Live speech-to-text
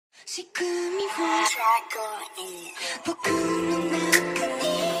Yo,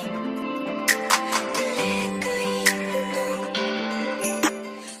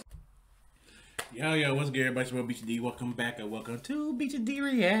 what's good, everybody? It's your boy BTD. Welcome back and welcome to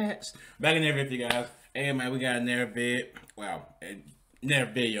BTDREACTS. Back in there with you guys. Hey, man, we got another vid. Wow,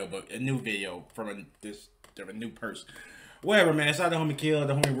 another video, but a new video from a new person. Whatever, man. Shout out to homie Kill,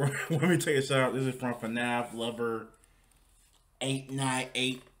 the homie. Let me tell you something. This is from FNAF Lover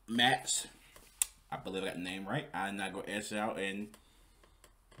 898 Max. I believe I got the name right. I'm not gonna S out and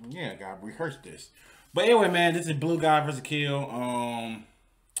yeah, gotta rehearse this. But anyway, man, this is Blue Guy vs. Kill.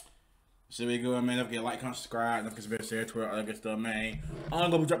 So we go, man. Don't forget to like, comment, subscribe. Don't forget to share, Twitter, all that good stuff, man. I'm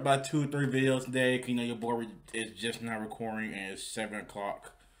gonna be dropping about 2 or 3 videos today. Cause you know your boy is just now recording, and it's 7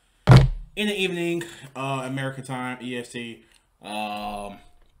 o'clock in the evening, American time, EST. Yeah,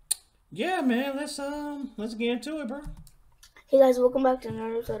 man. Let's get into it, bro. Hey guys, welcome back to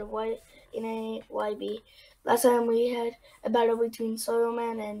another episode of YB. Last time we had a battle between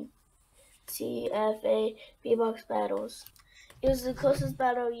Soilman and TFA B-Box Battles. It was the closest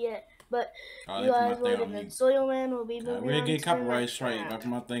battle yet, but you guys voted that Soilman will be moving on. We'll get copyright straight. That's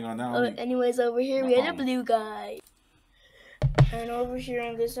my thing on that. Anyways, over here we have the blue guy. And over here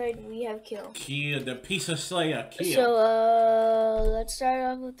on this side we have Kill. Kill, the piece of slayer, Kill. So, let's start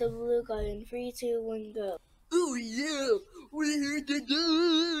off with the blue guy in 3, 2, 1, go. Oh yeah, we're here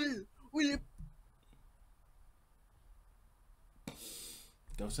today.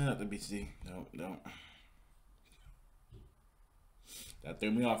 Don't say that to BC. Don't. That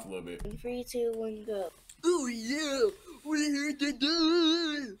threw me off a little bit. In 3, 2, 1, go. Oh yeah, we're here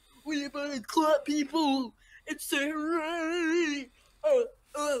today. We're about to clap people and say hooray.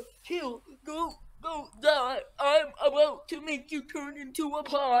 Kill, go, die. I'm about to make you turn into a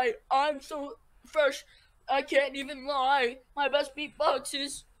pie. I'm so fresh, I can't even lie. My best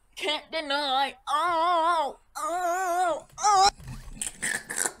beatboxes can't deny. Oh.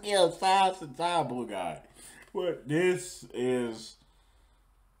 Yeah, fast and time, Blue Guy. But this is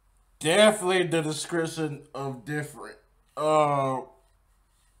definitely the description of different. Yo,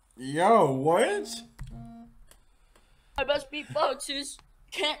 what? My best beatboxes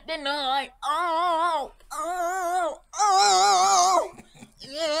can't deny. Oh.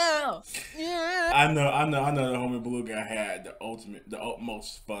 Yeah. I know the homie Blue Guy had the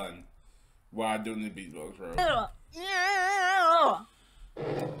utmost fun while doing the beatbox, bro. Yeah.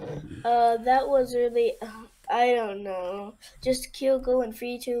 That was really, I don't know. Just Kill, go in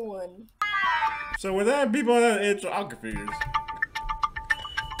 3, 2, 1. So with that, people on that intro, I'm confused.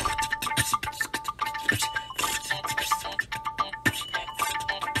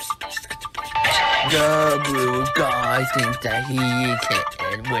 The blue guy thinks that he can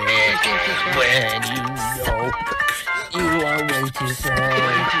win when you are way too slow. And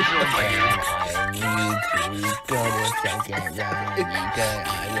I need to go to second down because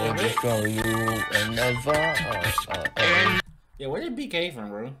I will destroy you in the vault. Yeah, where did BK from,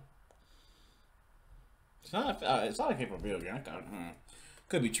 bro? It's not a came from Bill. I thought,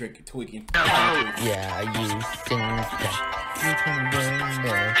 could be tweaking. Yeah, you think that you can win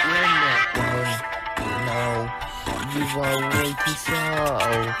this. No, you are way too slow,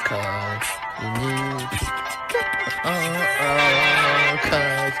 cause you need,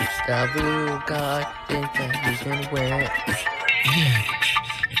 cause the blue guy thinks that he can win. Yeah,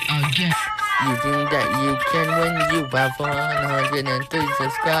 again. You think that you can win, you have 103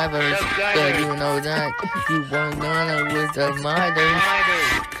 subscribers, cause you know that you won't gonna with the minors,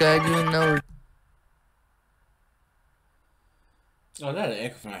 cause you know. Oh, that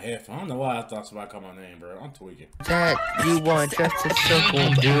echo from my headphone. I don't know why I thought somebody called my name, bro. I'm tweaking. That you want just a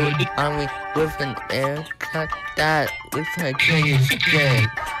circle, dude. I mean, with an haircut that looks like a skin.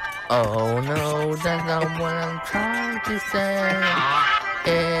 Oh no, that's not what I'm trying to say.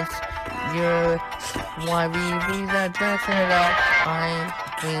 It's your YBB that dressing it up. I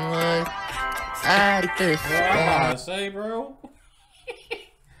mean, look at this. What am I about to say, bro?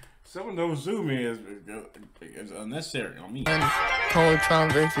 Some of those zoom is unnecessary on me.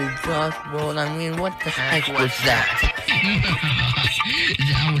 Poltron versus Josh World. I mean, what the heck was that?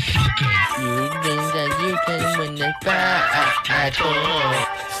 That was so good. You think that you can win this battle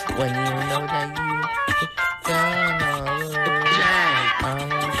when you know that you gonna lose. I'm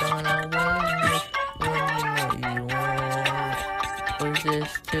gonna win this when you know you won't. Was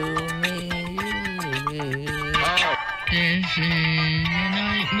this to me? This is a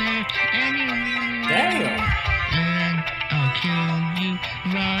nightmare anyway. Damn. And I'll kill you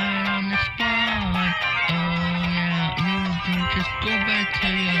right on the spot. Oh yeah, you can just go back to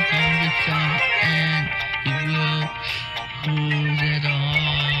your favorite song and you will lose it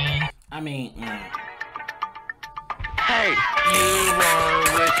all. I mean, Hey, you were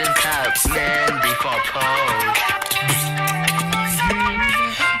with the top man before pose.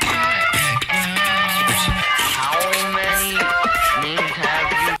 How many names have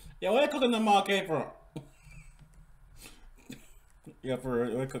you? yeah, where cooking the mall came from? Yeah, for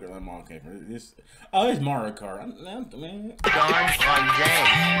real, where cooking the mall came from? It's Mario Kart. Man.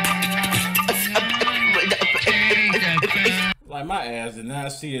 Like my ass did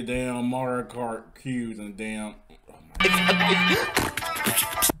not see a damn Mario Kart cubes and damn,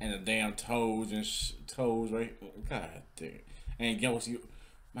 and the damn toes and toes right. God damn. And yo, what's you?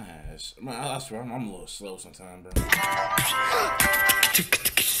 My ass. I swear I'm a little slow sometimes, bro.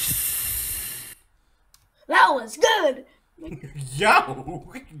 That was good. Yo,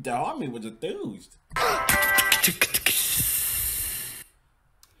 dog, I mean, was enthused.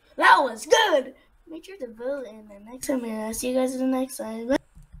 That was good. Make sure to vote in the next time, and I'll see you guys in the next time. Bye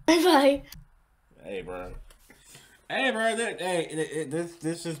bye. Hey, bro.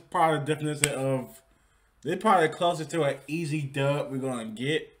 This is probably the definition of. This is probably closer to an easy dub we're gonna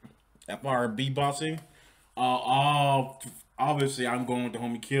get as far as beatboxing. Obviously, I'm going with the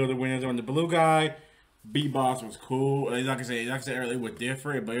homie Kill the winners on the blue guy. Beatbox was cool. Like I said earlier, it was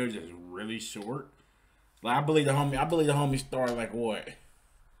different, but it was just really short. Like I believe the homie started like what?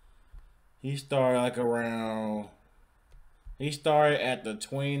 He started like around. He started at the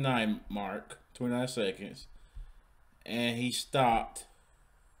 29 mark, 29 seconds, and he stopped.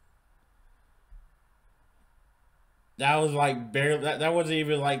 That was like barely. That wasn't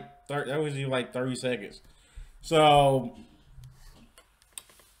even like 30. That was even like 30 seconds. So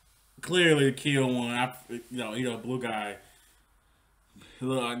clearly, the Kill one. You know, blue guy.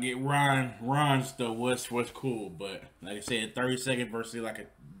 Look, I get Ron stuff. What's cool, but like I said, 30 seconds versus like a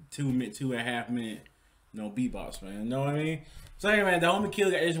 2.5 minute, beatbox, man. You know what I mean? So anyway, man, the homie Kill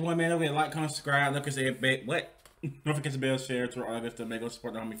got this one, man. Don't forget to like, comment, subscribe. Don't forget to say what? Don't forget to bell share to all good stuff, man. Go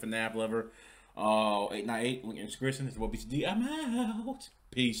support the homie FNAF lover. 898 link in the description. This is what BTD. I'm out.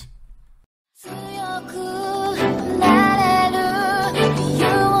 Peace. 強くなれる理由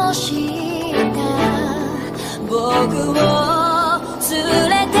を知った僕を